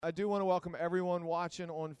I do want to welcome everyone watching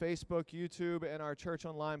on Facebook, YouTube, and our Church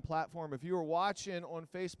Online platform. If you are watching on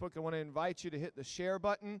Facebook, I want to invite you to hit the share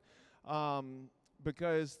button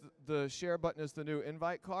because the share button is the new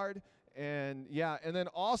invite card. And yeah, and then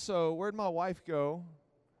also, where'd my wife go?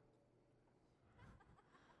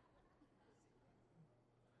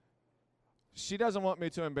 She doesn't want me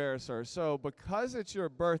to embarrass her. So because it's your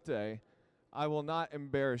birthday, I will not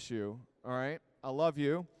embarrass you, all right? I love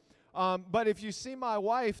you. But if you see my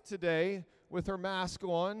wife today with her mask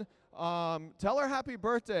on, tell her happy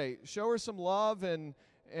birthday. Show her some love and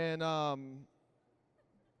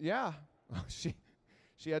yeah,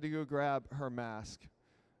 she had to go grab her mask.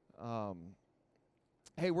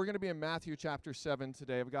 Hey, we're going to be in Matthew chapter 7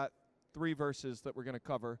 today. I've got 3 verses that we're going to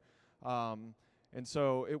cover. And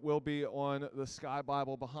so it will be on the Sky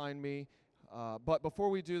Bible behind me. But before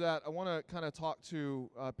we do that, I want to kind of talk to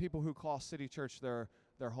people who call City Church their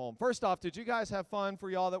home. First off, did you guys have fun for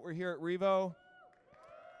y'all that were here at Revo?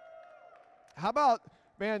 How about,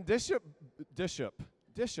 man, Bishop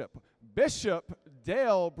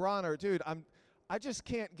Dale Bronner, dude, I just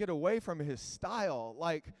can't get away from his style.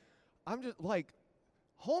 Like, I'm just like,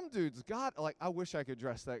 home dude's got, like, I wish I could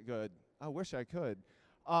dress that good. I wish I could.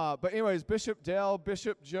 But anyways, Bishop Dale,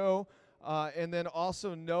 Bishop Joe, and then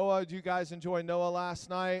also Noah. Did you guys enjoy Noah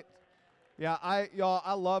last night? Yeah,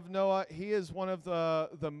 I love Noah. He is one of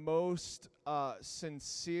the most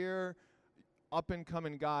sincere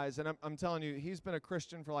up-and-coming guys, and I'm telling you, he's been a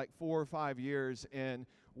Christian for like 4 or 5 years, and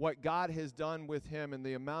what God has done with him and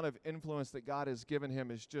the amount of influence that God has given him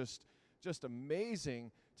is just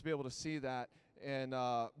amazing to be able to see that. And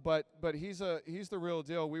but he's the real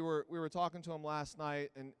deal. We were talking to him last night,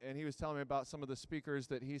 and he was telling me about some of the speakers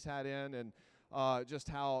that he's had in, and just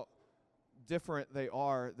how different they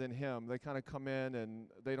are than him. They kind of come in and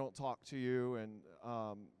they don't talk to you, and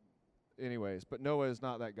anyways, but Noah is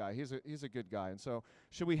not that guy. He's a good guy. And so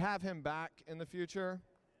should we have him back in the future?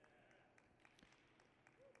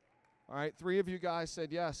 All right, 3 of you guys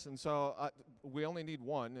said yes, and so we only need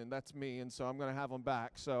 1, and that's me, and so I'm going to have him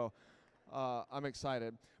back. So I'm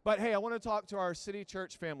excited. But hey, I want to talk to our City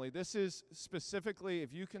Church family. This is specifically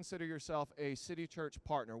if you consider yourself a City Church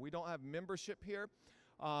partner. We don't have membership here.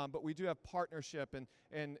 But we do have partnership,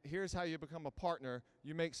 and here's how you become a partner.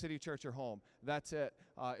 You make City Church your home. That's it.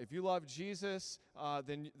 If you love Jesus,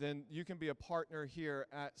 then you can be a partner here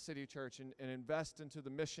at City Church and invest into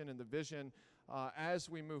the mission and the vision as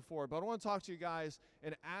we move forward. But I want to talk to you guys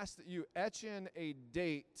and ask that you etch in a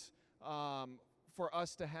date for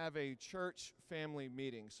us to have a church family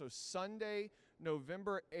meeting. So Sunday,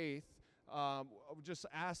 November 8th, just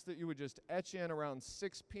ask that you would just etch in around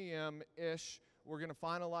 6 p.m.-ish. We're going to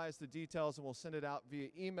finalize the details, and we'll send it out via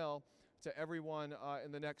email to everyone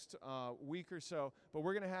in the next week or so. But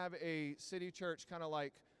we're going to have a City Church kind of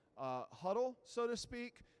like huddle, so to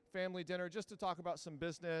speak, family dinner, just to talk about some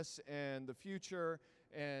business and the future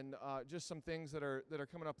and just some things that are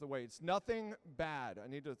coming up the way. It's nothing bad. I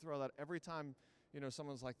need to throw that every time,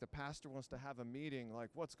 someone's like, the pastor wants to have a meeting, like,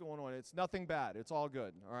 what's going on? It's nothing bad. It's all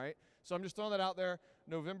good, all right? So I'm just throwing that out there,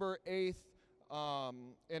 November 8th.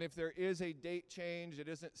 And if there is a date change, it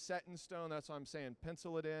isn't set in stone. That's why I'm saying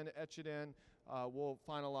pencil it in, etch it in. We'll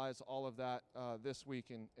finalize all of that this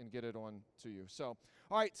week and get it on to you. So,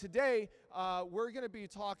 all right, today we're going to be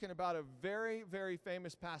talking about a very, very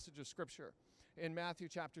famous passage of Scripture in Matthew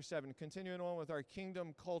chapter 7, continuing on with our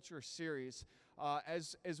Kingdom Culture series.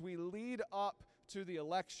 As we lead up to the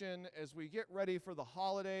election, as we get ready for the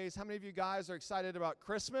holidays, how many of you guys are excited about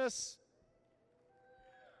Christmas?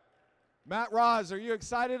 Matt Roz, are you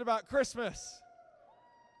excited about Christmas?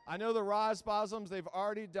 I know the Roz Bosms, they've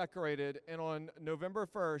already decorated, and on November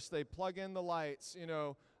 1st, they plug in the lights,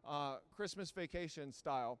 Christmas vacation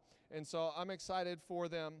style. And so I'm excited for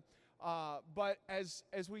them. But as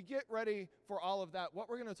we get ready for all of that, what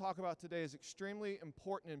we're going to talk about today is extremely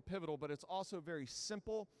important and pivotal, but it's also very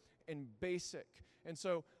simple and basic. And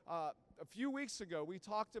so a few weeks ago, we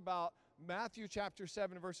talked about Matthew chapter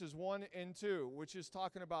 7, verses 1 and 2, which is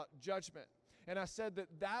talking about judgment. And I said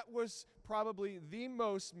that was probably the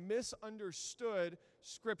most misunderstood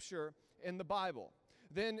scripture in the Bible.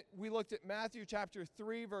 Then we looked at Matthew chapter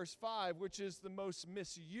 3, verse 5, which is the most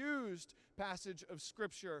misused passage of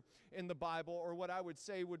Scripture in the Bible, or what I would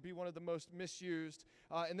say would be one of the most misused.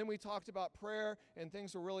 And then we talked about prayer, and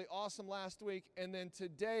things were really awesome last week. And then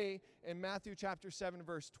today, in Matthew chapter 7,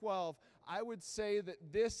 verse 12, I would say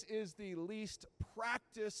that this is the least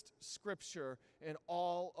practiced Scripture in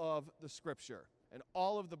all of the Scripture, in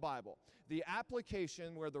all of the Bible. The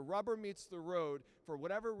application where the rubber meets the road, for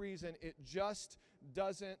whatever reason, it just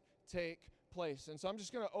doesn't take place. And so I'm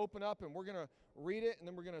just going to open up, and we're going read it, and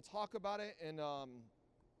then we're going to talk about it, and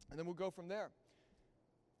then we'll go from there.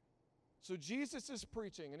 So Jesus is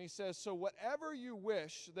preaching, and he says, "So whatever you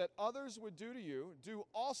wish that others would do to you, do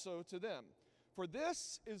also to them. For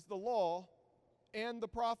this is the law and the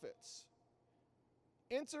prophets.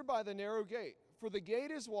 Enter by the narrow gate, for the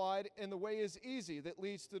gate is wide and the way is easy that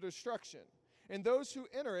leads to destruction. And those who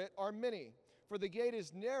enter it are many. For the gate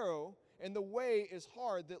is narrow and the way is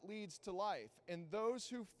hard that leads to life, and those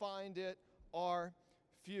who find it are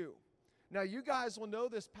few." Now, you guys will know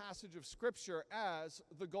this passage of Scripture as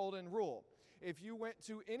the Golden Rule. If you went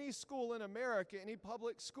to any school in America, any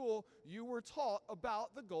public school, you were taught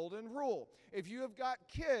about the Golden Rule. If you have got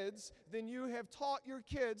kids, then you have taught your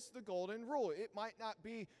kids the Golden Rule. It might not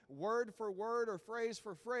be word for word or phrase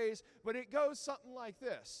for phrase, but it goes something like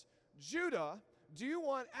this. Judah, do you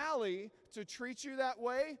want Allie to treat you that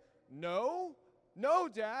way? No? No,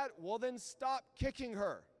 Dad. Well, then stop kicking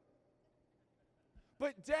her.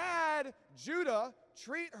 But Dad, Judah,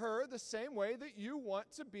 treat her the same way that you want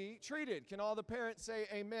to be treated. Can all the parents say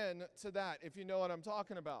amen to that, if you know what I'm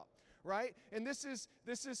talking about? Right? And this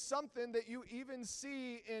is something that you even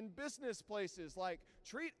see in business places, like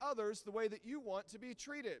treat others the way that you want to be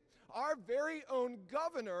treated. Our very own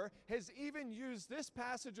governor has even used this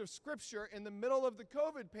passage of Scripture in the middle of the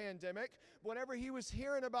COVID pandemic whenever he was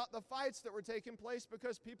hearing about the fights that were taking place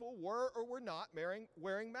because people were or were not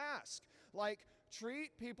wearing masks. Like,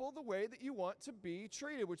 treat people the way that you want to be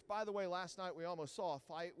treated, which, by the way, last night we almost saw a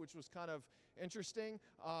fight, which was kind of interesting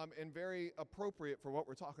and very appropriate for what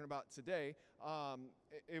we're talking about today.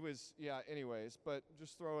 It was, anyways, but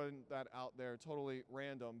just throwing that out there, totally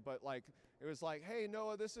random. But, like, it was like, hey,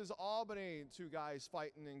 Noah, this is Albany, two guys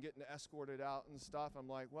fighting and getting escorted out and stuff. I'm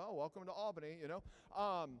like, well, welcome to Albany, you know.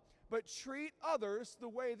 But treat others the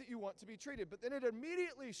way that you want to be treated. But then it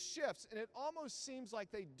immediately shifts, and it almost seems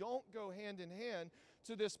like they don't go hand in hand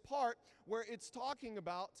to this part where it's talking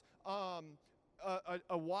about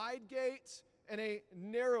a wide gate and a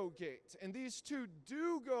narrow gate. And these two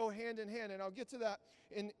do go hand in hand, and I'll get to that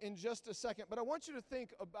in just a second. But I want you to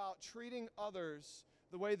think about treating others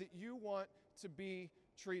the way that you want to be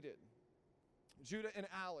treated. Judah and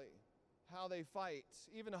Allie, how they fight.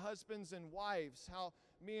 Even husbands and wives, how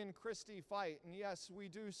me and Christy fight. And yes, we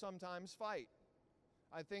do sometimes fight.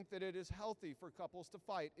 I think that it is healthy for couples to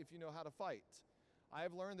fight if you know how to fight. I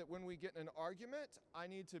have learned that when we get in an argument, I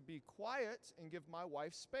need to be quiet and give my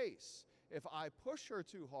wife space. If I push her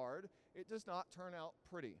too hard, it does not turn out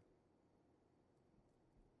pretty.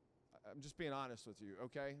 I'm just being honest with you,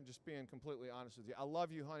 okay? I'm just being completely honest with you. I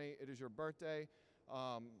love you, honey. It is your birthday.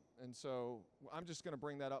 And so I'm just going to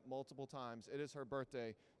bring that up multiple times. It is her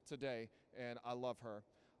birthday today, and I love her.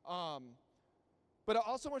 But I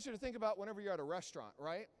also want you to think about whenever you're at a restaurant,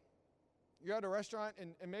 right? You're at a restaurant,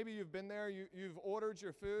 and maybe you've been there. You've ordered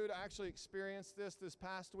your food. I actually experienced this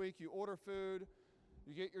past week. You order food,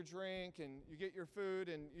 you get your drink, and you get your food,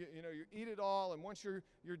 and you eat it all. And once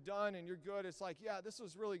you're done and you're good, it's like, yeah, this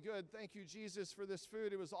was really good. Thank you, Jesus, for this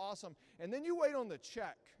food. It was awesome. And then you wait on the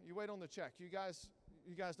check. You wait on the check. You guys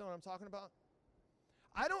know what I'm talking about?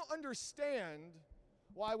 I don't understand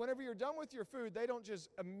why whenever you're done with your food, they don't just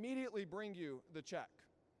immediately bring you the check.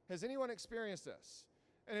 Has anyone experienced this?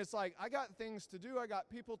 And it's like, I got things to do. I got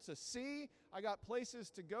people to see. I got places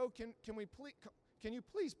to go. Can you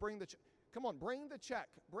please bring the check? Come on, bring the check.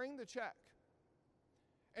 Bring the check.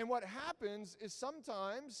 And what happens is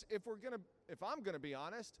sometimes, if I'm gonna be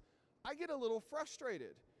honest, I get a little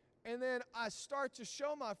frustrated. And then I start to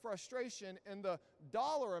show my frustration in the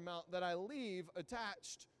dollar amount that I leave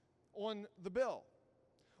attached on the bill.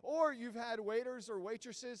 Or you've had waiters or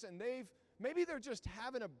waitresses, and maybe they're just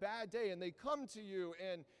having a bad day, and they come to you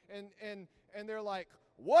and they're like,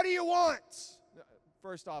 "What do you want?"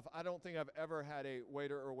 First off, I don't think I've ever had a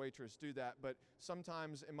waiter or waitress do that, but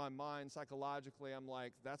sometimes in my mind, psychologically, I'm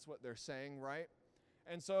like, that's what they're saying, right?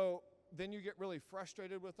 And so then you get really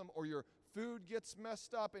frustrated with them, or your food gets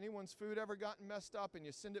messed up. Anyone's food ever gotten messed up and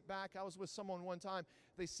you send it back? I was with someone one time.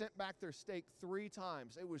 They sent back their steak 3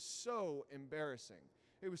 times. It was so embarrassing.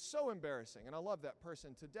 It was so embarrassing, and I love that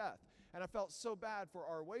person to death. And I felt so bad for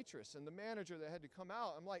our waitress and the manager that had to come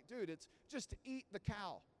out. I'm like, dude, it's just eat the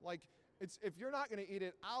cow. Like, if you're not going to eat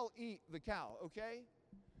it, I'll eat the cow, okay?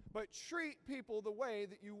 But treat people the way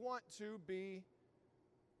that you want to be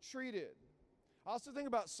treated. I also think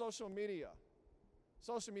about social media.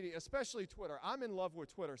 Social media, especially Twitter. I'm in love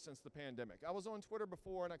with Twitter since the pandemic. I was on Twitter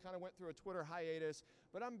before, and I kind of went through a Twitter hiatus,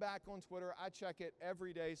 but I'm back on Twitter. I check it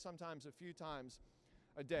every day, sometimes a few times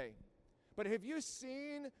a day. But have you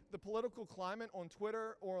seen the political climate on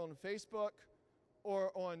Twitter or on Facebook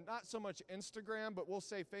or on not so much Instagram, but we'll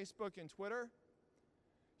say Facebook and Twitter?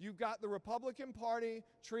 You've got the Republican Party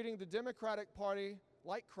treating the Democratic Party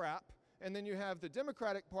like crap, and then you have the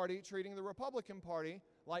Democratic Party treating the Republican Party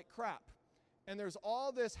like crap. And there's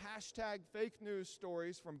all this hashtag fake news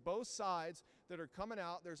stories from both sides that are coming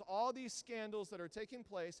out. There's all these scandals that are taking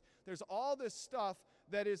place. There's all this stuff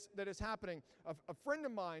that is happening. A friend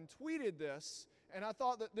of mine tweeted this, and I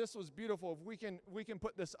thought that this was beautiful. If we can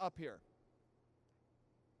put this up here.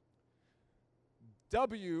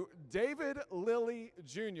 David Lilly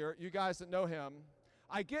Jr., you guys that know him,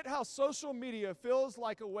 I get how social media feels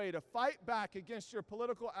like a way to fight back against your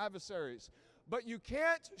political adversaries, but you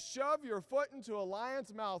can't shove your foot into a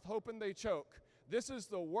lion's mouth hoping they choke. This is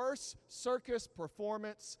the worst circus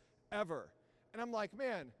performance ever. And I'm like,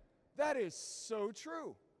 man, that is so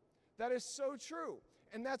true. That is so true.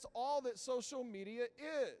 And that's all that social media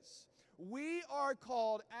is. We are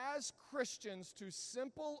called as Christians to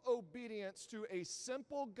simple obedience to a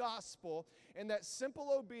simple gospel, and that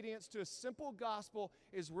simple obedience to a simple gospel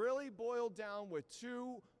is really boiled down with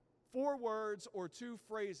four words or two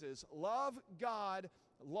phrases. Love God,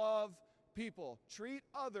 love people. Treat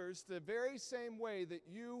others the very same way that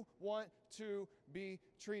you want to be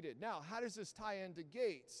treated. Now, how does this tie into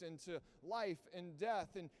gates, into life and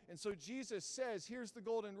death? And so Jesus says, here's the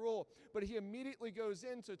golden rule, but he immediately goes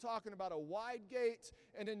into talking about a wide gate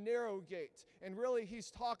and a narrow gate. And really, he's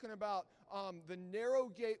talking about the narrow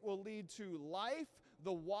gate will lead to life,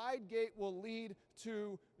 the wide gate will lead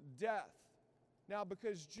to death. Now,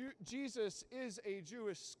 because Jesus is a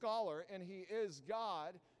Jewish scholar and he is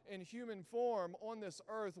God in human form on this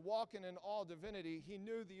earth, walking in all divinity, he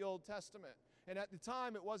knew the Old Testament. And at the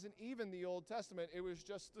time, it wasn't even the Old Testament. It was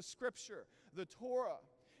just the Scripture, the Torah.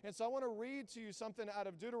 And so I want to read to you something out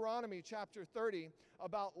of Deuteronomy chapter 30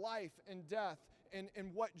 about life and death and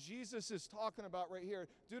what Jesus is talking about right here.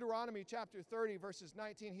 Deuteronomy chapter 30, verses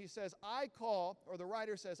 19, he says, the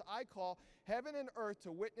writer says, I call heaven and earth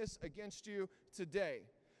to witness against you today,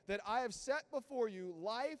 that I have set before you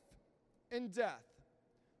life and death,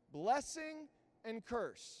 blessing and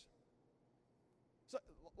curse. So,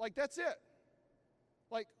 that's it.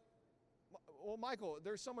 Well, Michael,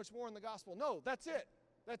 there's so much more in the gospel. No, that's it.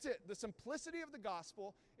 That's it. The simplicity of the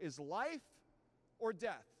gospel is life or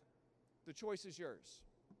death. The choice is yours.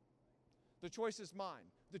 The choice is mine.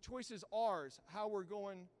 The choice is ours, how we're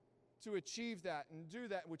going to achieve that and do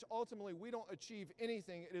that, which ultimately we don't achieve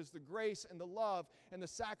anything. It is the grace and the love and the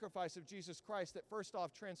sacrifice of Jesus Christ that first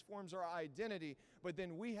off transforms our identity, but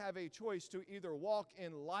then we have a choice to either walk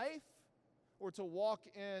in life or to walk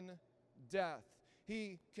in death.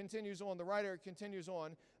 He continues on, the writer continues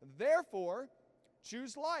on, therefore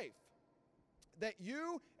choose life, that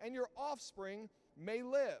you and your offspring may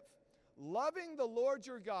live, loving the Lord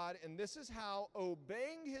your God, and this is how,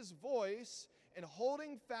 obeying his voice and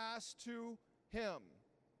holding fast to him.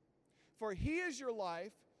 For he is your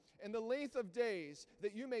life and the length of days,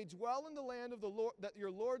 that you may dwell in the land of the Lord that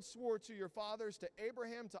your Lord swore to your fathers, to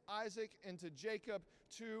Abraham, to Isaac, and to Jacob,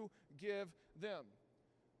 to give them.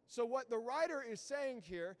 So what the writer is saying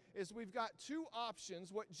here is we've got two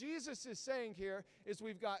options. What Jesus is saying here is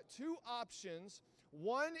we've got two options.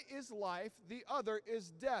 One is life, the other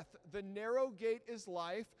is death. The narrow gate is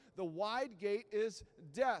life, the wide gate is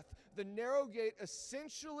death. The narrow gate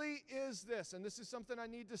essentially is this, and this is something I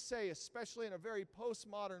need to say, especially in a very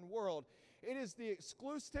postmodern world. It is the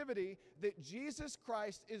exclusivity that Jesus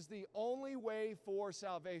Christ is the only way for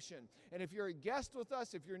salvation. And if you're a guest with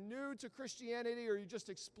us, if you're new to Christianity or you're just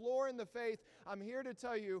exploring the faith, I'm here to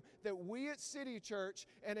tell you that we at City Church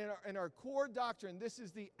and in our core doctrine, this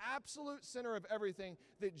is the absolute center of everything,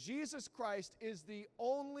 that Jesus Christ is the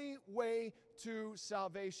only way to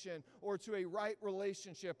salvation or to a right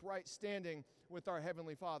relationship, right standing with our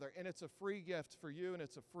Heavenly Father. And it's a free gift for you and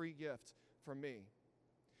it's a free gift for me.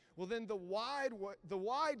 Well, then the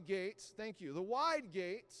wide gate, thank you, the wide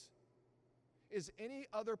gate is any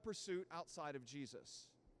other pursuit outside of Jesus.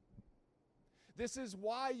 This is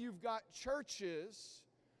why you've got churches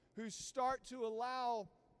who start to allow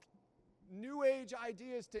New Age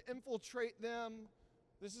ideas to infiltrate them.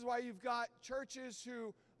 This is why you've got churches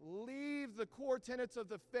who leave the core tenets of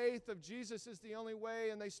the faith of Jesus is the only way,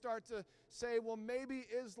 and they start to say, well, maybe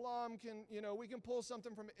Islam can, we can pull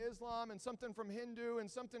something from Islam and something from Hindu and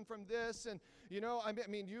something from this, and,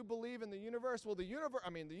 you believe in the universe. Well,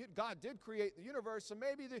 God did create the universe, so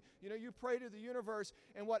maybe, you pray to the universe,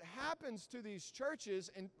 and what happens to these churches,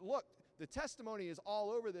 and look, the testimony is all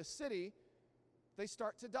over this city, they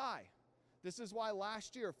start to die. This is why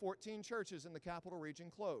last year, 14 churches in the capital region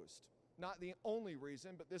closed. Not the only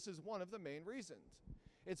reason, but this is one of the main reasons.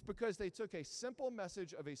 It's because they took a simple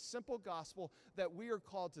message of a simple gospel that we are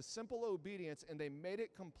called to simple obedience, and they made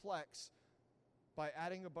it complex by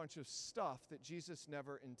adding a bunch of stuff that Jesus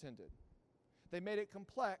never intended. They made it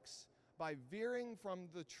complex by veering from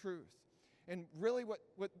the truth. And really what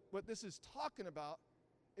this is talking about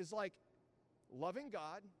is like loving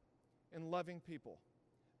God and loving people.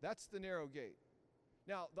 That's the narrow gate.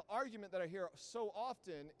 Now, the argument that I hear so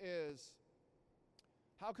often is,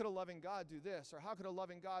 how could a loving God do this? Or how could a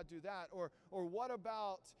loving God do that? Or what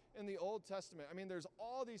about in the Old Testament? I mean, there's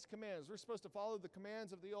all these commands. We're supposed to follow the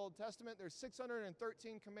commands of the Old Testament. There's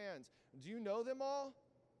 613 commands. Do you know them all?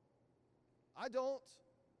 I don't.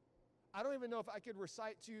 I don't even know if I could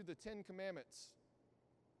recite to you the 10 commandments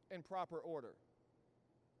in proper order.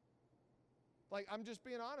 Like, I'm just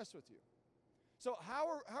being honest with you. So how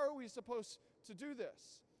are we supposed to do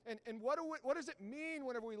this? And what does it mean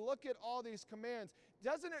whenever we look at all these commands?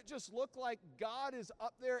 Doesn't it just look like God is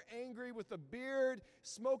up there angry with a beard,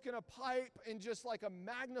 smoking a pipe, and just like a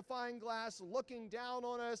magnifying glass looking down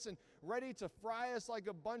on us and ready to fry us like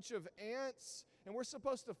a bunch of ants? And we're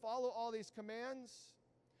supposed to follow all these commands?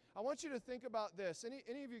 I want you to think about this.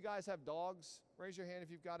 Any of you guys have dogs? Raise your hand if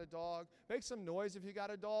you've got a dog. Make some noise if you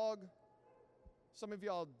got a dog. Some of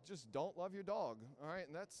y'all just don't love your dog, all right?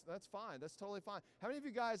 And that's fine. That's totally fine. How many of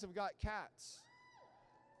you guys have got cats?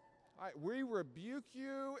 All right, we rebuke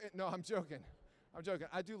you. No, I'm joking. I'm joking.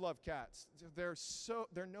 I do love cats. They're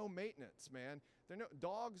no maintenance, man.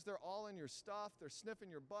 Dogs, they're all in your stuff. They're sniffing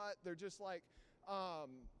your butt. They're just like, so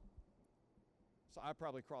I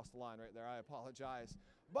probably crossed the line right there. I apologize.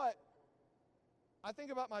 But I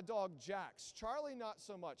think about my dog, Jax. Charlie, not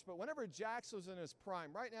so much. But whenever Jax was in his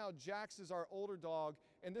prime, right now, Jax is our older dog,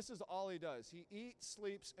 and this is all he does. He eats,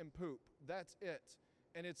 sleeps, and poop. That's it.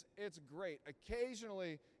 And it's great.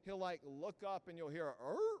 Occasionally, he'll like look up and you'll hear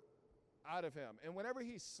a out of him. And whenever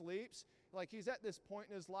he sleeps, like he's at this point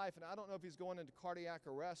in his life, and I don't know if he's going into cardiac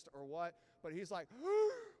arrest or what, but he's like,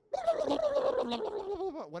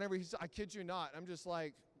 whenever I kid you not, I'm just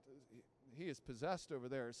like, he is possessed over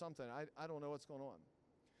there or something. I don't know what's going on.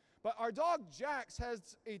 But our dog Jax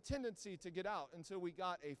has a tendency to get out until we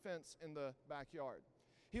got a fence in the backyard.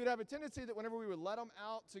 He would have a tendency that whenever we would let him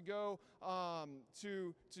out to go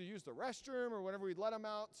to use the restroom, or whenever we'd let him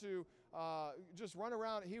out to just run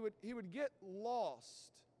around, he would get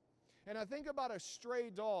lost. And I think about a stray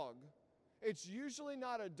dog. It's usually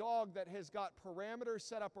not a dog that has got parameters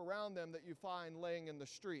set up around them that you find laying in the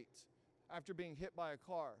street after being hit by a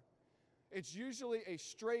car. It's usually a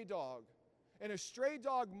stray dog. And a stray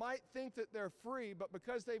dog might think that they're free, but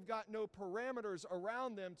because they've got no parameters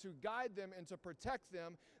around them to guide them and to protect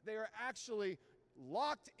them, they are actually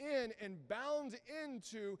locked in and bound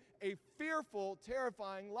into a fearful,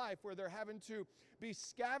 terrifying life where they're having to be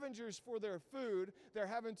scavengers for their food, they're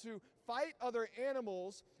having to fight other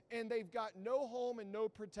animals, and they've got no home and no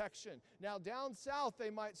protection. Now, down south,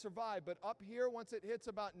 they might survive, but up here, once it hits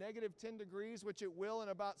about -10 degrees, which it will in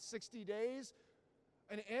about 60 days,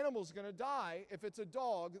 an animal's going to die if it's a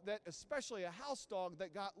dog, that, especially a house dog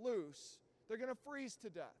that got loose. They're going to freeze to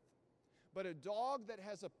death. But a dog that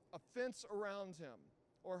has a fence around him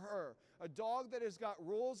or her, a dog that has got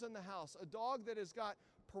rules in the house, a dog that has got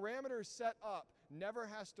parameters set up, never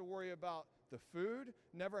has to worry about the food,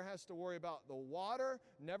 never has to worry about the water,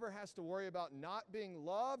 never has to worry about not being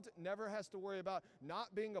loved, never has to worry about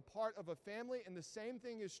not being a part of a family. And the same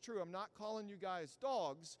thing is true. I'm not calling you guys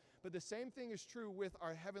dogs, but the same thing is true with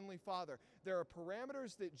our Heavenly Father. There are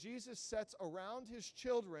parameters that Jesus sets around His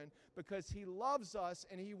children because He loves us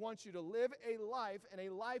and He wants you to live a life, and a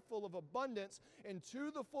life full of abundance and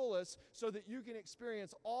to the fullest, so that you can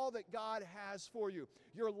experience all that God has for you.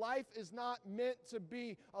 Your life is not meant to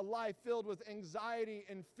be a life filled with anxiety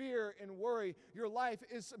and fear and worry. Your life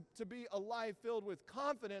is to be a life filled with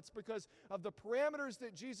confidence because of the parameters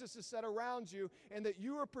that Jesus has set around you, and that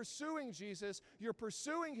you are pursuing Jesus, you're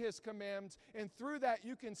pursuing His commands, and through that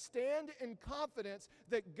you can stand in confidence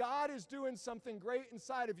that God is doing something great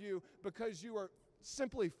inside of you because you are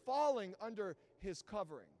simply falling under His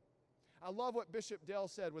covering. I love what Bishop Dale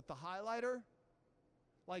said with the highlighter.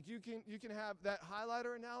 Like you can have that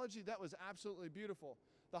highlighter analogy. That was absolutely beautiful.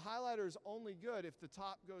 The highlighter is only good if the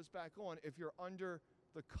top goes back on, if you're under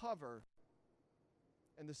the cover.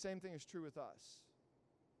 And the same thing is true with us.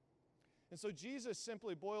 And so Jesus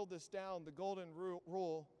simply boiled this down, the golden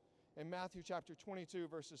rule, in Matthew chapter 22,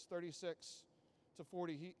 verses 36 to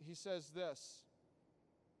 40. He says this: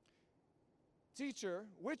 "Teacher,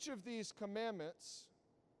 which of these commandments,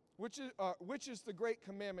 which is the great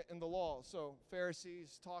commandment in the law?" So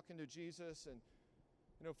Pharisees talking to Jesus, and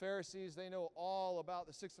Pharisees, they know all about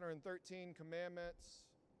the 613 commandments.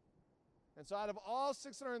 And so out of all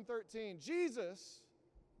 613, Jesus,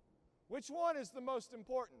 which one is the most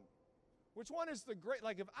important? Which one is the great?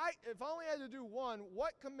 Like if I only had to do one,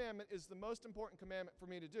 what commandment is the most important commandment for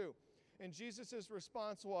me to do? And Jesus'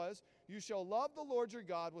 response was, you shall love the Lord your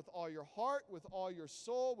God with all your heart, with all your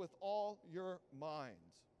soul, with all your mind.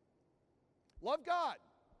 Love God.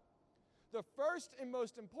 The first and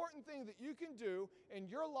most important thing that you can do in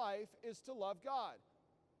your life is to love God.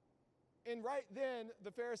 And right then,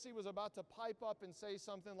 the Pharisee was about to pipe up and say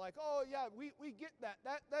something like, oh yeah, we get that.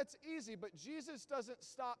 That's easy, but Jesus doesn't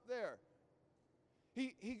stop there.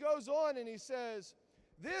 He goes on and he says,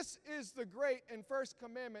 this is the great and first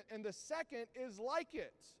commandment, and the second is like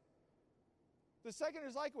it. The second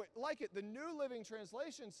is like it. The New Living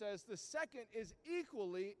Translation says the second is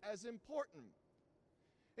equally as important.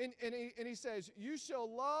 And he says, you shall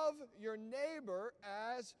love your neighbor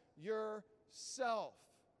as yourself.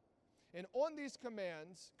 And on these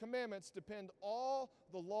commandments depend all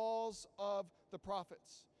the laws of the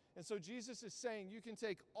prophets. And so Jesus is saying you can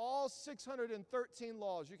take all 613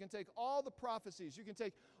 laws, you can take all the prophecies, you can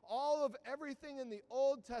take all of everything in the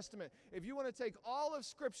Old Testament. If you want to take all of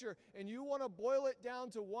Scripture and you want to boil it down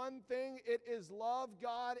to one thing, it is love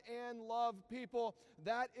God and love people.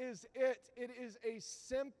 That is it. It is a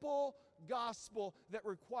simple gospel that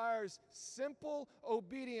requires simple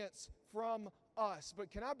obedience from us.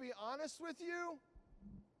 But can I be honest with you?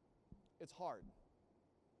 It's hard.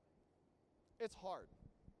 It's hard.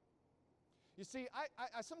 You see,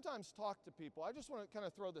 I sometimes talk to people. I just want to kind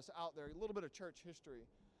of throw this out there, a little bit of church history.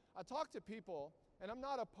 I talk to people, and I'm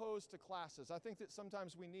not opposed to classes. I think that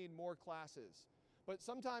sometimes we need more classes. But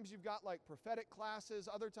sometimes you've got like prophetic classes.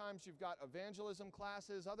 Other times you've got evangelism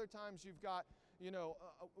classes. Other times you've got,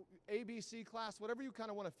 ABC class, whatever you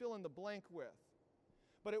kind of want to fill in the blank with.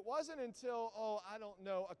 But it wasn't until,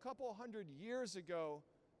 a couple hundred years ago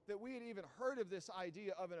that we had even heard of this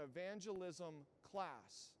idea of an evangelism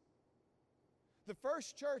class. The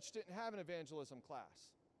first church didn't have an evangelism class.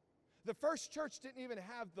 The first church didn't even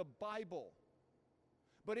have the Bible.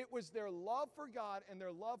 But it was their love for God and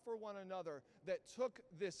their love for one another that took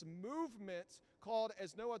this movement called,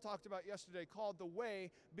 as Noah talked about yesterday, called The Way,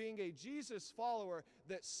 being a Jesus follower,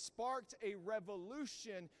 that sparked a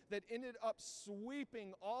revolution that ended up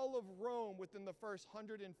sweeping all of Rome within the first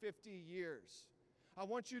 150 years. I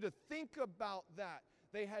want you to think about that.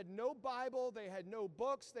 They had no Bible, they had no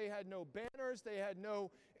books, they had no banners, they had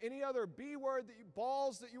no any other B word,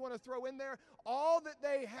 balls that you want to throw in there. All that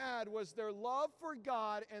they had was their love for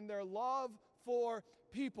God and their love for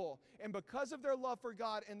people. And because of their love for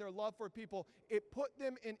God and their love for people, it put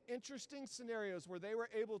them in interesting scenarios where they were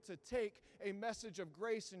able to take a message of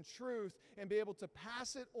grace and truth and be able to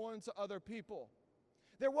pass it on to other people.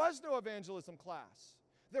 There was no evangelism class.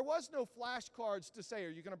 There was no flashcards to say, are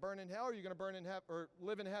you going to burn in hell or are you going to burn in heaven or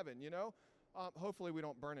live in heaven, Hopefully we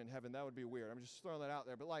don't burn in heaven. That would be weird. I'm just throwing that out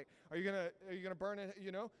there. But like, are you gonna burn in,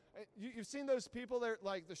 You've seen those people that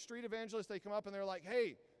like the street evangelists, they come up and they're like,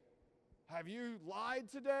 hey, have you lied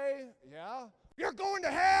today? Yeah. You're going to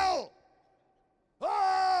hell!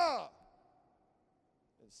 Ah!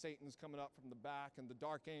 And Satan's coming up from the back and the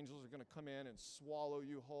dark angels are going to come in and swallow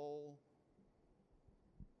you whole.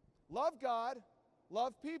 Love God.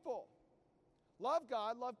 Love people. Love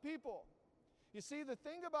God, love people. You see, the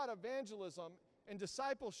thing about evangelism and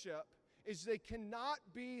discipleship is they cannot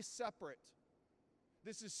be separate.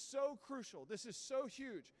 This is so crucial. This is so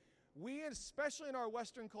huge. We, especially in our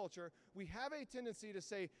Western culture, we have a tendency to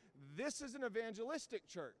say, this is an evangelistic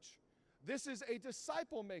church. This is a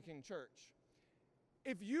disciple-making church.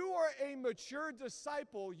 If you are a mature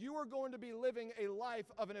disciple, you are going to be living a life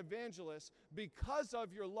of an evangelist because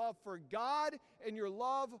of your love for God and your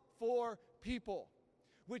love for people.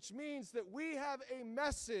 Which means that we have a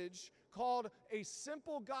message called a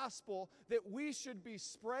simple gospel that we should be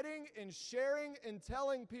spreading and sharing and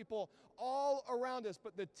telling people all around us.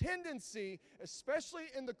 But the tendency, especially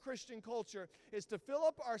in the Christian culture, is to fill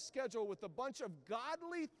up our schedule with a bunch of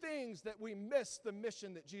godly things that we miss the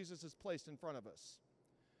mission that Jesus has placed in front of us.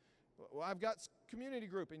 Well, I've got community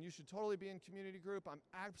group, and you should totally be in community group. I'm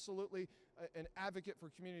absolutely an advocate for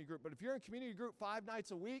community group. But if you're in community group 5 nights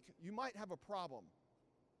a week, you might have a problem.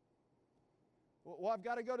 Well, I've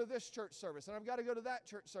got to go to this church service, and I've got to go to that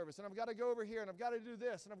church service, and I've got to go over here, and I've got to do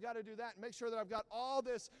this, and I've got to do that, and make sure that I've got all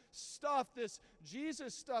this stuff, this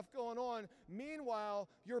Jesus stuff going on. Meanwhile,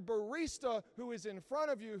 your barista who is in front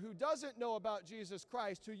of you, who doesn't know about Jesus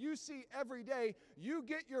Christ, who you see every day, you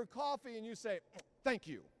get your coffee and you say, thank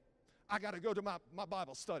you. I got to go to my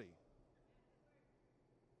Bible study.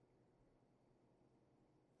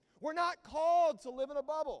 We're not called to live in a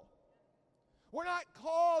bubble. We're not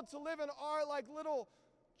called to live in our like little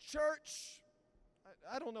church.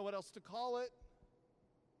 I don't know what else to call it.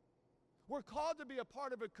 We're called to be a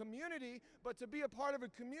part of a community, but to be a part of a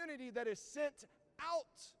community that is sent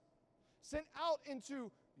out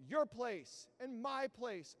into your place and my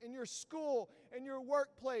place and your school and your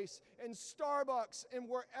workplace and Starbucks and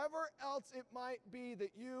wherever else it might be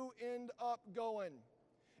that you end up going.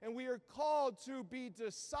 And we are called to be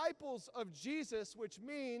disciples of Jesus, which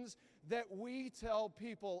means that we tell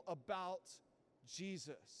people about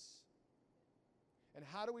Jesus. And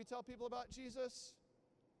how do we tell people about Jesus?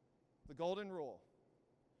 The golden rule.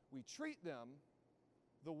 We treat them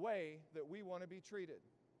the way that we want to be treated.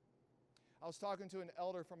 I was talking to an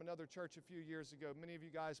elder from another church a few years ago. Many of you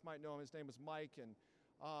guys might know him. His name was Mike, and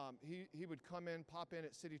he would pop in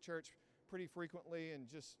at City Church pretty frequently, and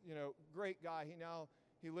just, great guy.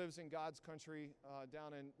 He lives in God's country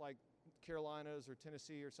down in like Carolinas or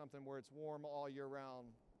Tennessee or something where it's warm all year round.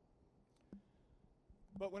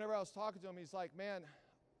 But whenever I was talking to him, he's like, man,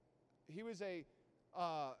 he was at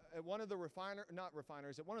one of the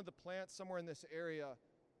at one of the plants somewhere in this area.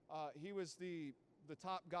 He was the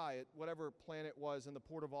top guy at whatever plant it was in the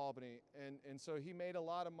Port of Albany. And so he made a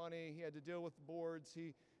lot of money. He had to deal with the boards.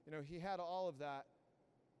 He had all of that.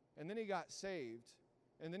 And then he got saved.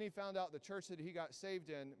 And then he found out the church that he got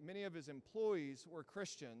saved in, many of his employees were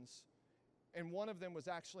Christians. And one of them was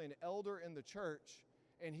actually an elder in the church.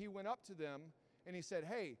 And he went up to them and he said,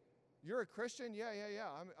 hey, you're a Christian? Yeah.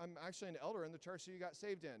 I'm actually an elder in the church that you got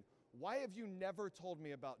saved in. Why have you never told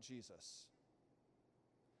me about Jesus?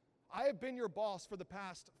 I have been your boss for the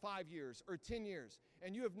past 5 years or 10 years,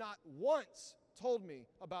 and you have not once told me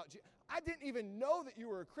about Jesus. I didn't even know that you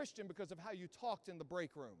were a Christian because of how you talked in the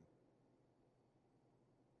break room.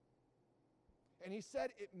 And he said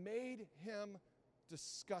it made him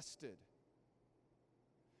disgusted.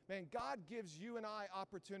 Man, God gives you and I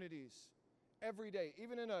opportunities every day,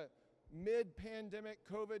 even in a mid-pandemic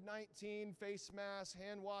COVID-19 face mask,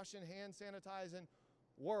 hand washing, hand sanitizing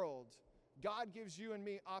world. God gives you and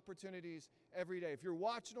me opportunities every day. If you're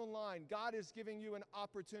watching online, God is giving you an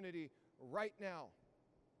opportunity right now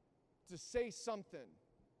to say something,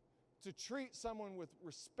 to treat someone with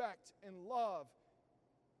respect and love,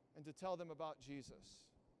 and to tell them about Jesus.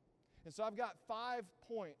 And so I've got 5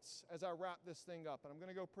 points as I wrap this thing up, and I'm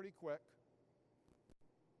going to go pretty quick.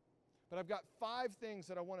 But I've got 5 things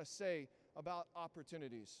that I want to say about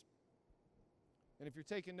opportunities. And if you're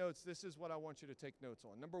taking notes, this is what I want you to take notes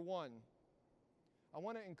on. Number 1, I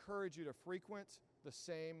want to encourage you to frequent the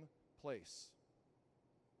same place.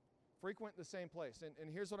 Frequent the same place. And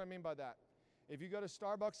here's what I mean by that. If you go to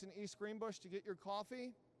Starbucks in East Greenbush to get your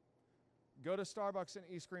coffee, go to Starbucks in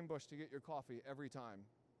East Greenbush to get your coffee every time.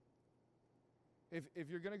 If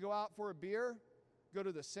you're going to go out for a beer, go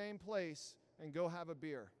to the same place and go have a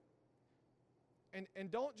beer.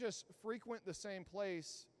 And don't just frequent the same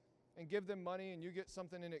place and give them money and you get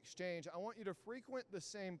something in exchange. I want you to frequent the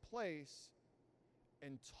same place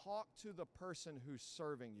and talk to the person who's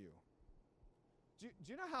serving you.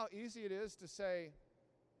 Do you know how easy it is to say,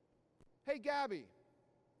 hey, Gabby,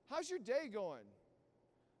 how's your day going?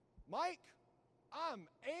 Mike, I'm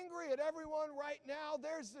angry at everyone right now.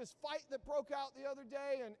 There's this fight that broke out the other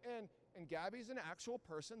day, and Gabby's an actual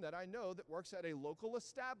person that I know that works at a local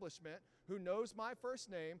establishment who knows my first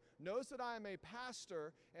name, knows that I am a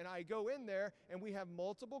pastor, and I go in there and we have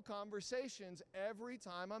multiple conversations every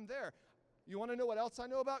time I'm there. You want to know what else I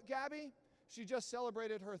know about Gabby? She just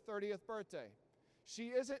celebrated her 30th birthday. She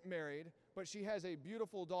isn't married, but she has a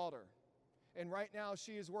beautiful daughter. And right now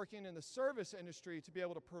she is working in the service industry to be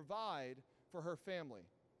able to provide for her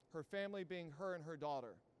family being her and her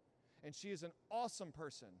daughter. And she is an awesome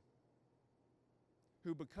person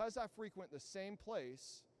who, because I frequent the same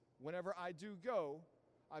place, whenever I do go,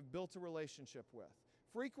 I've built a relationship with.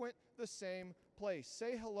 Frequent the same place.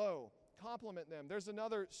 Say hello. Compliment them. There's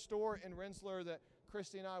another store in Rensselaer that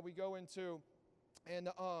Christy and we go into, and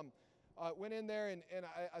went in there, and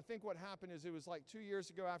I think what happened is it was like 2 years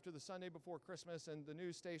ago after the Sunday before Christmas, and the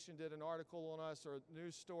news station did an article on us, or a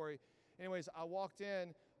news story. Anyways, I walked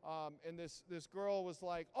in, and this girl was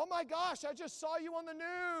like, oh my gosh, I just saw you on the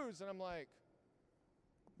news. And I'm like,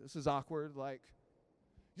 this is awkward. Like,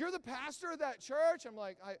 you're the pastor of that church? I'm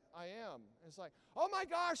like, I am. And it's like, oh my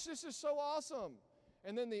gosh, this is so awesome.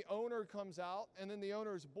 And then the owner comes out, and then the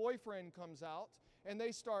owner's boyfriend comes out, and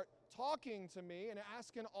they start talking to me and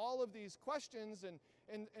asking all of these questions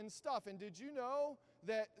and stuff. And did you know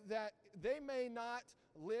that they may not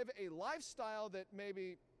live a lifestyle that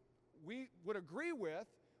maybe we would agree with,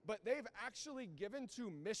 but they've actually given to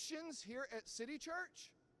missions here at City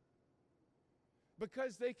Church?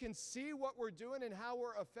 because they can see what we're doing and how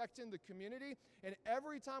we're affecting the community. And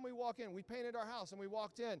every time we walk in, we painted our house and we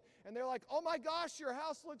walked in, and they're like, oh my gosh, your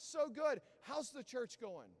house looks so good. How's the church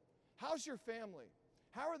going? How's your family?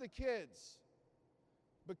 How are the kids?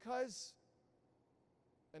 Because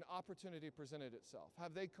an opportunity presented itself.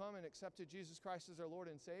 Have they come and accepted Jesus Christ as their Lord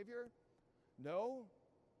and Savior? No.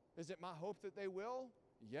 Is it my hope that they will?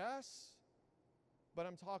 Yes. But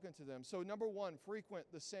I'm talking to them. So number one, frequent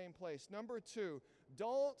the same place. Number two,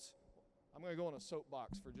 I'm going to go on a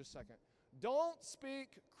soapbox for just a second. Don't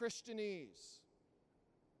speak Christianese.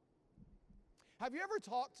 Have you ever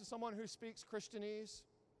talked to someone who speaks Christianese?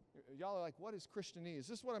 Y'all are like, what is Christianese?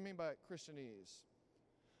 This is what I mean by Christianese.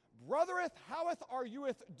 Brothereth, howeth are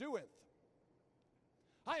youeth doeth.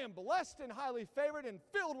 I am blessed and highly favored and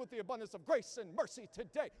filled with the abundance of grace and mercy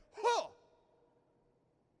today. Huh!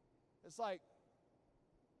 It's like,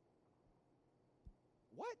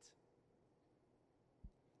 what?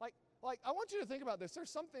 Like, I want you to think about this. There's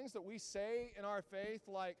some things that we say in our faith,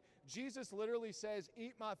 like Jesus literally says,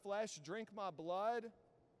 eat my flesh, drink my blood.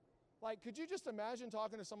 Like, could you just imagine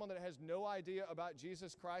talking to someone that has no idea about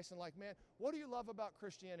Jesus Christ and like, man, what do you love about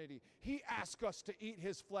Christianity? He asked us to eat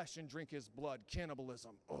his flesh and drink his blood.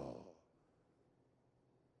 Cannibalism. Oh.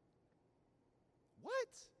 What?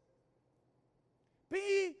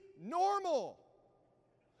 Be normal.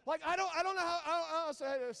 Like, I don't know how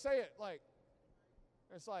to say it. Like,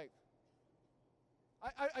 it's like,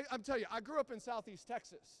 I'm telling you, I grew up in Southeast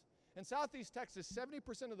Texas. In Southeast Texas,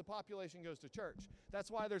 70% of the population goes to church. That's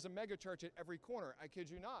why there's a mega church at every corner. I kid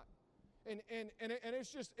you not. And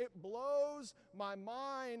it's just, it blows my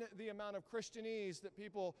mind the amount of Christianese that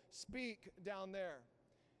people speak down there.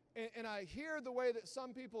 And I hear the way that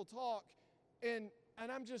some people talk, and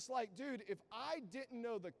I'm just like, dude, if I didn't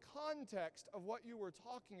know the context of what you were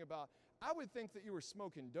talking about, I would think that you were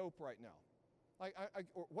smoking dope right now. Like,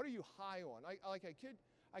 or what are you high on?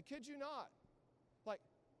 I kid you not. Like,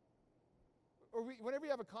 or whenever you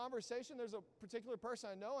have a conversation, there's a particular person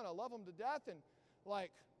I know and I love them to death, and like,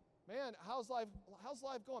 man, how's life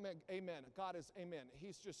going, man? Amen. God is amen.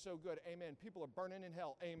 He's just so good. Amen. People are burning in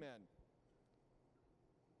hell. Amen.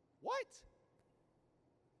 What?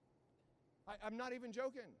 I'm not even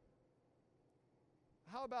joking.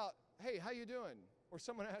 How about, hey, how you doing? Or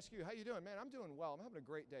someone asks you, how you doing? Man, I'm doing well. I'm having a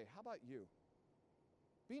great day. How about you?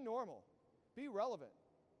 Be normal. Be relevant.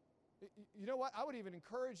 You know what? I would even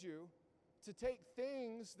encourage you to take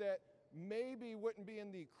things that maybe wouldn't be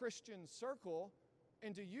in the Christian circle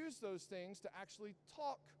and to use those things to actually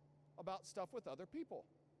talk about stuff with other people.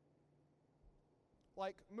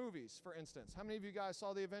 Like movies, for instance. How many of you guys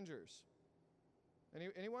saw The Avengers?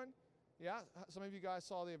 Anyone? Yeah, some of you guys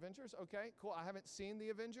saw The Avengers? Okay, cool. I haven't seen The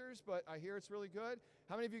Avengers, but I hear it's really good.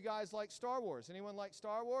 How many of you guys like Star Wars? Anyone like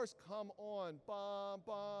Star Wars? Come on. Bum,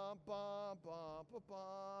 bum, bum, bum, bum,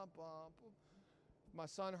 bum, bum. If my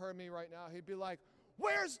son heard me right now, he'd be like,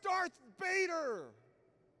 where's Darth Vader?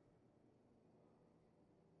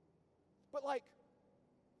 But like,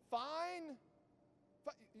 fine.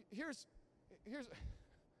 Here's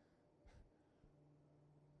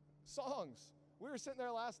songs. We were sitting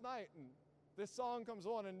there last night, and this song comes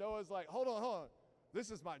on, and Noah's like, hold on. This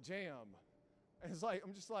is my jam. And it's like,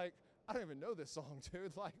 I'm just like, I don't even know this song,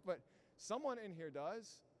 dude. Like, but someone in here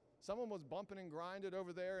does. Someone was bumping and grinding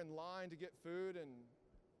over there in line to get food, and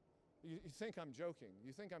you think I'm joking.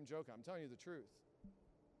 You think I'm joking. I'm telling you the truth.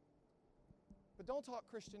 But don't talk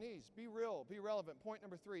Christianese. Be real. Be relevant. Point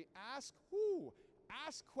number 3, ask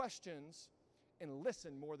questions and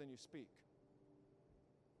listen more than you speak.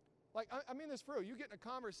 Like, I mean this for real. You get in a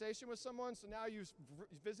conversation with someone, so now you've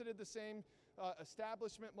visited the same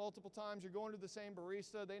establishment multiple times. You're going to the same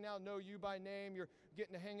barista. They now know you by name. You're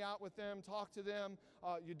getting to hang out with them, talk to them.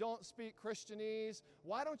 You don't speak Christianese.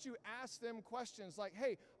 Why don't you ask them questions like,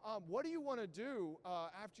 hey, what do you want to do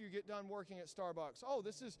after you get done working at Starbucks? Oh,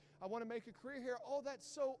 I want to make a career here. Oh, that's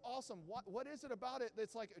so awesome. What is it about it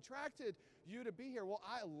that's like attracted you to be here? Well,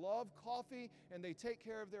 I love coffee, and they take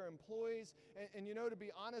care of their employees. And you know, to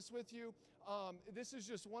be honest with you, this is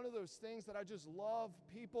just one of those things that I just love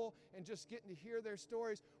people and just getting to hear their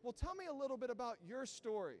stories. Well, tell me a little bit about your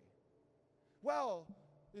story. Well,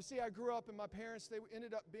 you see, I grew up and my parents, they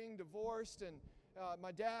ended up being divorced, and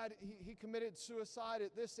my dad, he committed suicide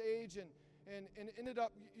at this age and ended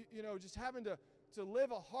up, just having to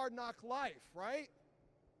live a hard knock life, right?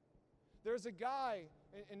 There's a guy,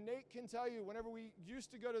 and Nate can tell you, whenever we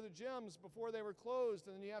used to go to the gyms before they were closed,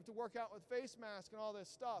 and then you have to work out with face masks and all this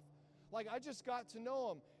stuff. Like, I just got to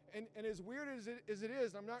know him. And as weird as it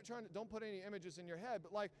is, I'm not trying to, don't put any images in your head,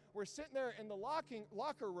 but like, we're sitting there in the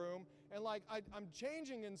locker room, and like, I'm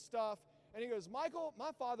changing and stuff, And he goes, Michael,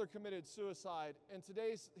 my father committed suicide, and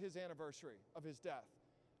today's his anniversary of his death.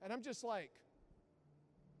 And I'm just like,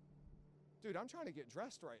 dude, I'm trying to get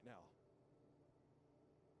dressed right now.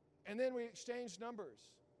 And then we exchange numbers.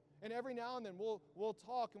 And every now and then we'll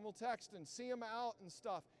talk and we'll text and see him out and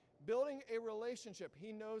stuff. Building a relationship.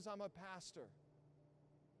 He knows I'm a pastor.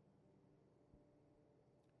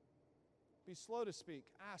 Be slow to speak.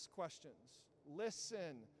 Ask questions.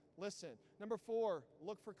 Listen. Number 4,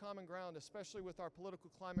 look for common ground, especially with our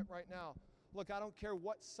political climate right now. Look, I don't care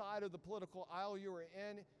what side of the political aisle you are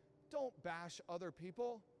in. Don't bash other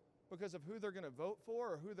people because of who they're going to vote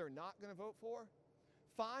for or who they're not going to vote for.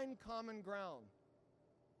 Find common ground.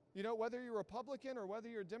 You know, whether you're Republican or whether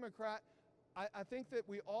you're Democrat, I think that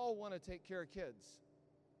we all want to take care of kids.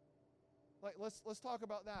 Like, let's talk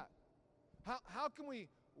about that. How can we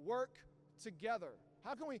work together?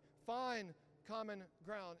 How can we find common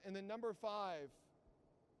ground? And then number 5,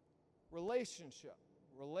 relationship.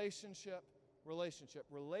 Relationship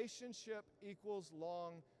equals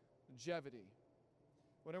longevity.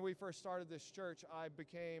 Whenever we first started this church, I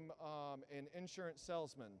became an insurance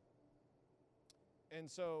salesman. And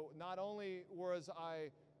so not only was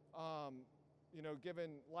I,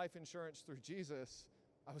 given life insurance through Jesus,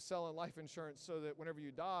 I was selling life insurance so that whenever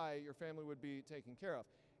you die, your family would be taken care of.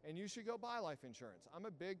 And you should go buy life insurance. I'm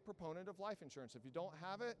a big proponent of life insurance. If you don't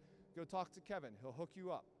have it, go talk to Kevin. He'll hook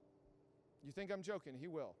you up. You think I'm joking? He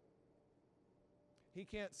will. He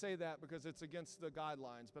can't say that because it's against the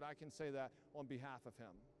guidelines, but I can say that on behalf of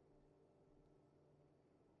him.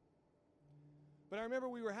 But I remember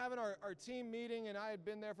we were having our team meeting, and I had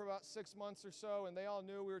been there for about 6 months or so, and they all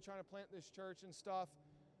knew we were trying to plant this church and stuff.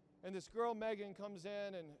 And this girl, Megan, comes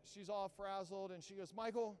in, and she's all frazzled, and she goes,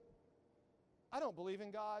 Michael, I don't believe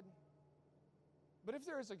in God, but if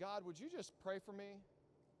there is a God, would you just pray for me?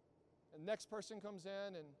 And the next person comes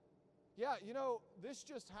in, and yeah, this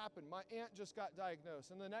just happened. My aunt just got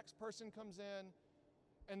diagnosed. And the next person comes in,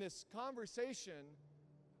 and this conversation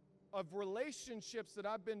of relationships that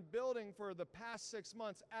I've been building for the past 6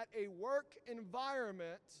 months at a work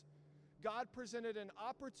environment, God presented an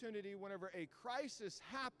opportunity whenever a crisis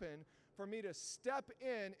happened for me to step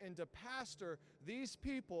in and to pastor these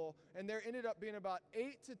people. And there ended up being about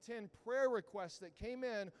 8 to 10 prayer requests that came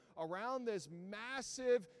in around this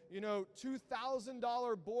massive,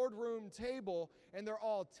 $2,000 boardroom table. And they're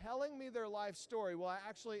all telling me their life story. Well, I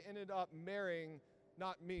actually ended up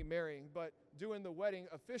not me marrying, but doing the wedding,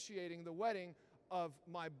 officiating the wedding of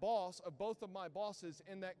both of my bosses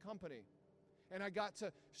in that company. And I got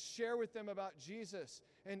to share with them about Jesus.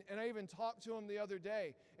 And I even talked to them the other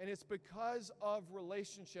day. And it's because of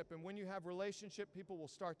relationship. And when you have relationship, people will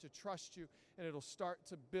start to trust you, and it'll start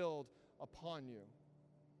to build upon you.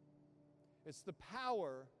 It's the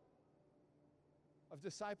power of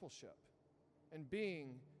discipleship and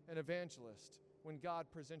being an evangelist when God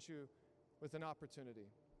presents you with an opportunity.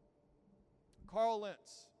 Carl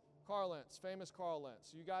Lentz, famous Carl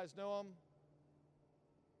Lentz. You guys know him?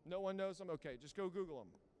 No one knows him? Okay, just go Google him.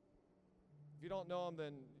 If you don't know him,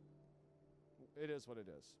 then it is what it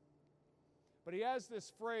is. But he has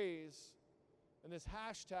this phrase and this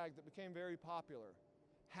hashtag that became very popular.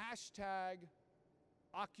 Hashtag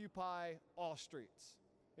Occupy All Streets.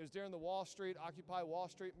 It was during the Occupy Wall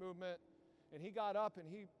Street movement. And he got up and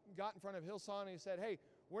he got in front of Hillsong and he said, hey,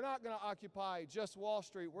 we're not going to occupy just Wall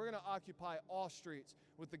Street. We're going to occupy all streets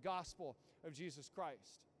with the gospel of Jesus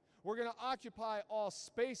Christ. We're going to occupy all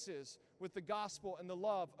spaces with the gospel and the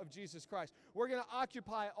love of Jesus Christ. We're going to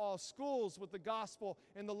occupy all schools with the gospel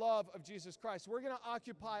and the love of Jesus Christ. We're going to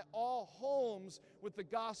occupy all homes with the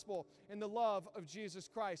gospel and the love of Jesus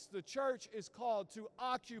Christ. The church is called to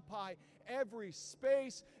occupy every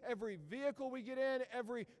space, every vehicle we get in,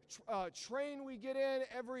 every train we get in,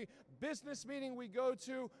 every business meeting we go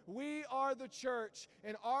to. We are the church,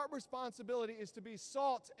 and our responsibility is to be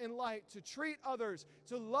salt and light, to treat others,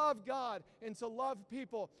 to love God, and to love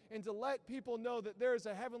people, and to let people know that there is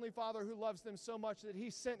a Heavenly Father who loves them so much that He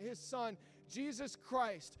sent His Son, Jesus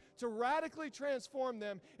Christ, to radically transform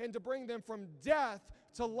them and to bring them from death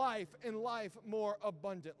to life and life more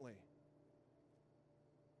abundantly.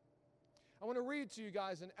 I want to read to you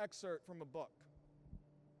guys an excerpt from a book.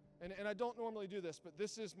 And I don't normally do this, but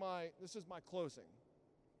this is my closing.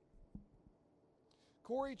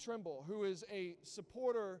 Corey Trimble, who is a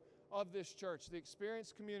supporter of this church, the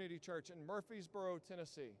Experience Community Church in Murfreesboro,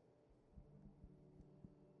 Tennessee,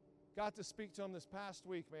 got to speak to him this past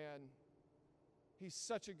week, man. He's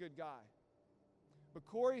such a good guy. But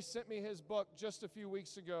Corey sent me his book just a few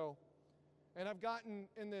weeks ago, And I've gotten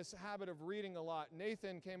in this habit of reading a lot.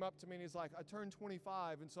 Nathan came up to me and he's like, I turned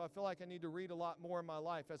 25, and so I feel like I need to read a lot more in my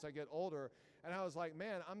life as I get older. And I was like,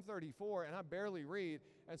 man, I'm 34 and I barely read.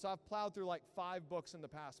 And so I've plowed through like 5 books in the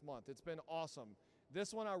past month. It's been awesome.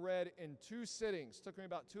 This one I read in 2 sittings. Took me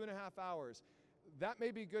about 2.5 hours. That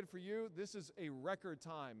may be good for you. This is a record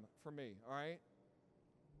time for me, all right?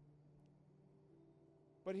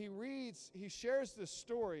 But he shares this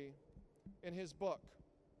story in his book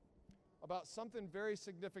about something very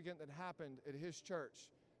significant that happened at his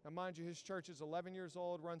church. Now, mind you, his church is 11 years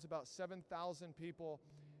old, runs about 7,000 people.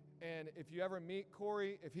 And if you ever meet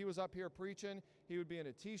Corey, if he was up here preaching, he would be in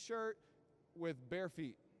a t-shirt with bare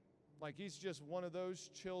feet. Like, he's just one of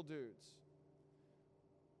those chill dudes.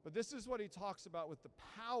 But this is what he talks about with the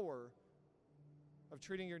power of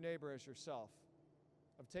treating your neighbor as yourself,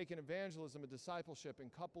 of taking evangelism and discipleship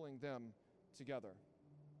and coupling them together.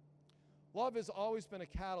 Love has always been a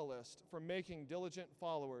catalyst for making diligent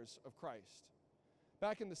followers of Christ.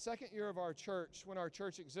 Back in the 2nd year of our church, when our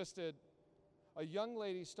church existed, a young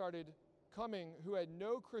lady started coming who had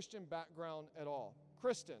no Christian background at all.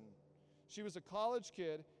 Kristen. She was a college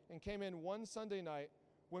kid and came in one Sunday night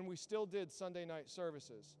when we still did Sunday night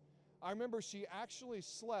services. I remember she actually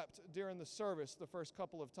slept during the service the first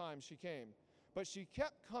couple of times she came, but she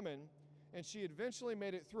kept coming and she eventually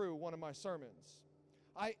made it through one of my sermons.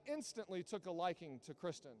 I instantly took a liking to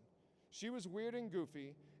Kristen. She was weird and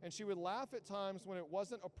goofy, and she would laugh at times when it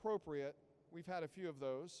wasn't appropriate. We've had a few of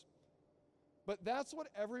those. But that's what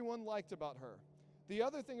everyone liked about her. The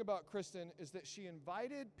other thing about Kristen is that she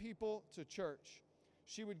invited people to church.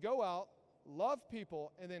 She would go out, love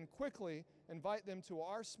people, and then quickly invite them to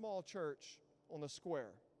our small church on the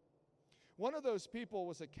square. One of those people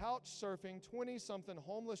was a couch surfing 20-something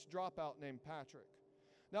homeless dropout named Patrick.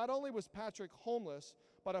 Not only was Patrick homeless,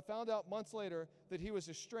 but I found out months later that he was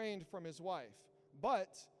estranged from his wife.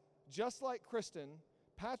 But, just like Kristen,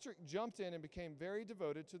 Patrick jumped in and became very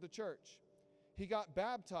devoted to the church. He got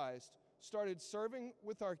baptized, started serving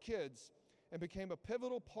with our kids, and became a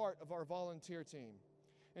pivotal part of our volunteer team.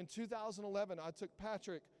 In 2011, I took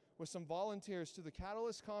Patrick with some volunteers to the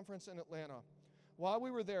Catalyst Conference in Atlanta. While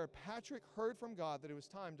we were there, Patrick heard from God that it was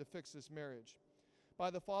time to fix his marriage. By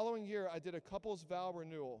the following year, I did a couple's vow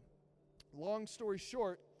renewal. Long story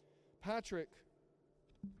short, Patrick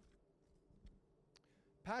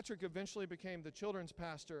eventually became the children's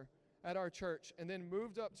pastor at our church and then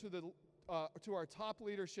moved up to our top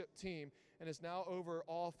leadership team and is now over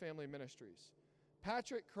all family ministries.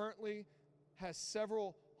 Patrick currently has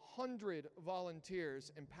several hundred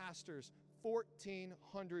volunteers and pastors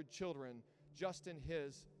 1,400 children just in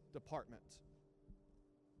his department.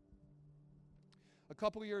 A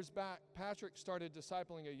couple years back, Patrick started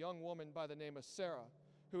discipling a young woman by the name of Sarah,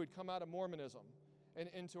 who had come out of Mormonism and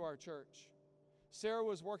into our church. Sarah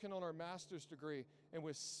was working on her master's degree and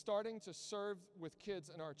was starting to serve with kids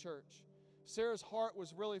in our church. Sarah's heart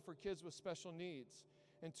was really for kids with special needs.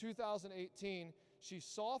 In 2018, she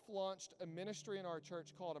soft-launched a ministry in our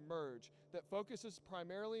church called Emerge that focuses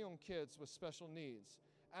primarily on kids with special needs.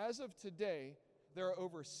 As of today, there are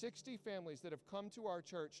over 60 families that have come to our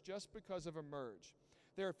church just because of Emerge.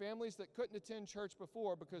 There are families that couldn't attend church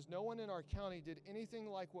before because no one in our county did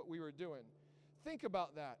anything like what we were doing. Think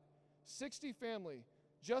about that. 60 family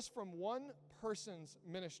just from one person's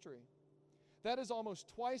ministry. That is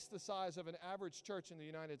almost twice the size of an average church in the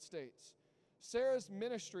United States. Sarah's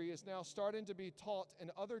ministry is now starting to be taught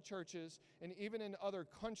in other churches and even in other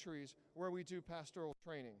countries where we do pastoral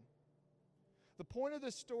training. The point of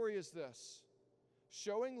this story is this: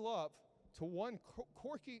 showing love to one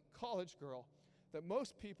quirky college girl that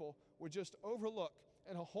most people would just overlook,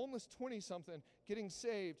 and a homeless 20-something getting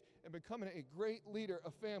saved and becoming a great leader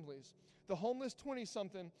of families. The homeless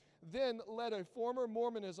 20-something then led a former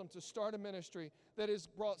Mormonism to start a ministry that has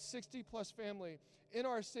brought 60-plus family in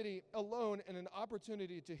our city alone and an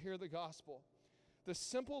opportunity to hear the gospel. The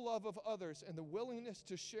simple love of others and the willingness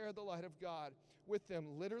to share the light of God with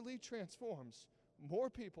them literally transforms more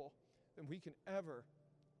people than we can ever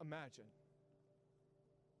imagine.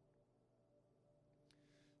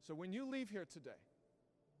 So when you leave here today,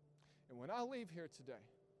 and when I leave here today,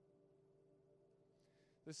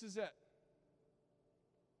 this is it.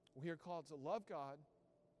 We are called to love God,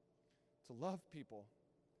 to love people,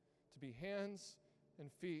 to be hands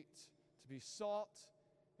and feet, to be salt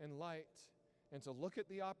and light, and to look at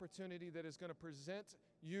the opportunity that is going to present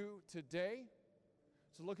you today,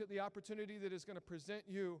 to look at the opportunity that is going to present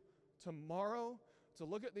you tomorrow, to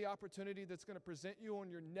look at the opportunity that's going to present you on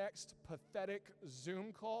your next pathetic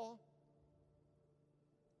Zoom call,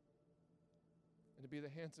 and to be the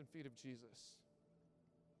hands and feet of Jesus.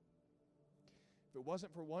 If it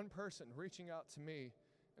wasn't for one person reaching out to me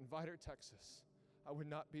in Vidor, Texas, I would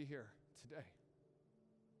not be here today.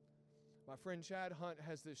 My friend Chad Hunt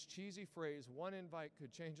has this cheesy phrase, one invite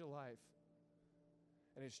could change a life.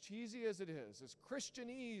 And as cheesy as it is, as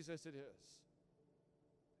Christianese as it is,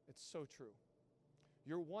 it's so true.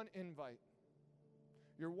 Your one invite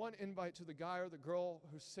to the guy or the girl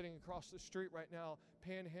who's sitting across the street right now,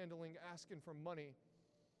 panhandling, asking for money,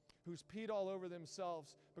 who's peed all over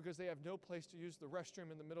themselves because they have no place to use the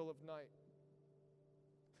restroom in the middle of night,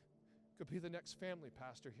 could be the next family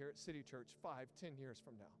pastor here at City Church 5, 10 years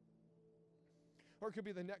from now. Or it could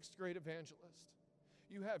be the next great evangelist.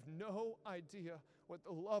 You have no idea what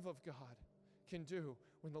the love of God can do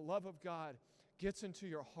when the love of God gets into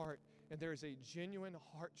your heart and there is a genuine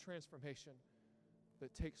heart transformation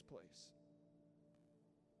that takes place.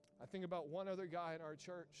 I think about one other guy in our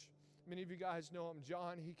church. Many of you guys know him,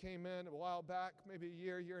 John. He came in a while back, maybe a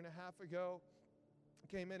year and a half ago.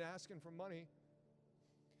 Came in asking for money.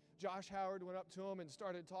 Josh Howard went up to him and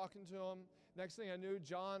started talking to him. Next thing I knew,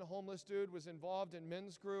 John, homeless dude, was involved in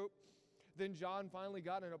men's group. Then John finally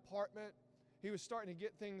got an apartment. He was starting to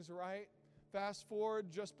get things right. Fast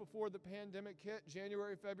forward just before the pandemic hit,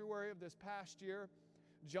 January, February of this past year,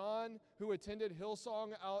 John, who attended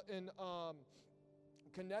Hillsong out in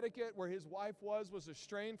Connecticut, where his wife was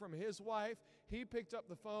estranged from his wife. He picked up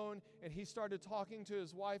the phone and he started talking to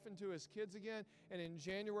his wife and to his kids again. And in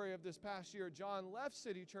January of this past year, John left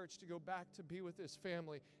City Church to go back to be with his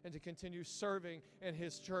family and to continue serving in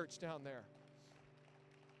his church down there.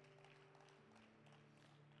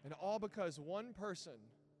 And all because one person,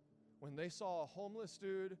 when they saw a homeless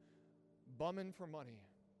dude bumming for money,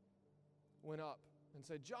 went up and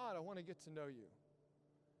said, John, I want to get to know you.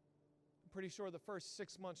 I'm pretty sure the first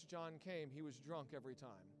 6 months John came, he was drunk every time.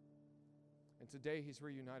 And today he's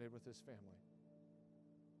reunited with his family.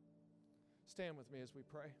 Stand with me as we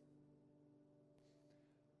pray.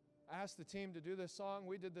 I asked the team to do this song.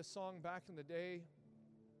 We did this song back in the day.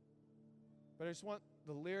 But I just want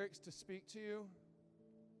the lyrics to speak to you.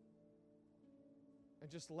 And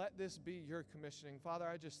just let this be your commissioning. Father,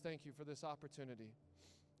 I just thank you for this opportunity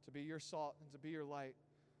to be your salt and to be your light.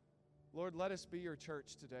 Lord, let us be your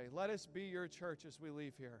church today. Let us be your church as we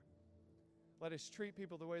leave here. Let us treat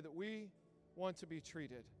people the way that we want to be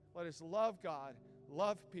treated. Let us love God,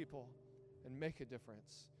 love people, and make a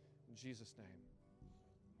difference. In Jesus' name.